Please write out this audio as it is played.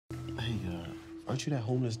Hey, aren't you that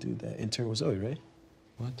homeless dude that interned with Zoey, right?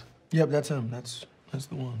 What? Yep, that's him. That's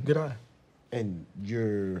the one. Good eye. And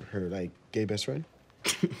you're her, like, gay best friend?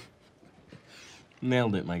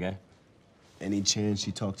 Nailed it, my guy. Any chance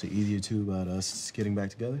she talked to either of you two about us getting back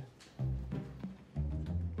together?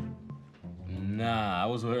 Nah, I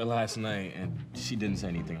was with her last night, and she didn't say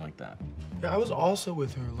anything like that. Yeah, I was also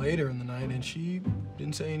with her later in the night, and she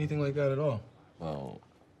didn't say anything like that at all. Well,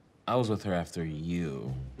 I was with her after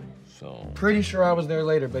you, so... Pretty sure I was there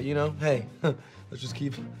later, but you know, hey, let's just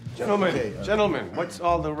keep... Gentlemen, what's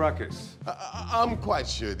all the ruckus? I'm quite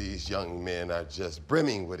sure these young men are just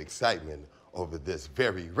brimming with excitement over this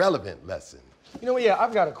very relevant lesson. You know what, yeah,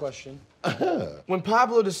 I've got a question. When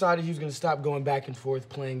Pablo decided he was gonna stop going back and forth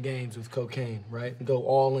playing games with cocaine, right, and go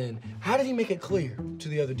all in, how did he make it clear to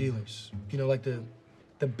the other dealers? You know, like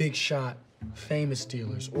the big shot, famous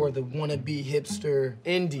dealers, or the wannabe hipster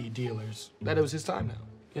indie dealers, that it was his time now,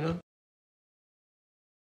 you know?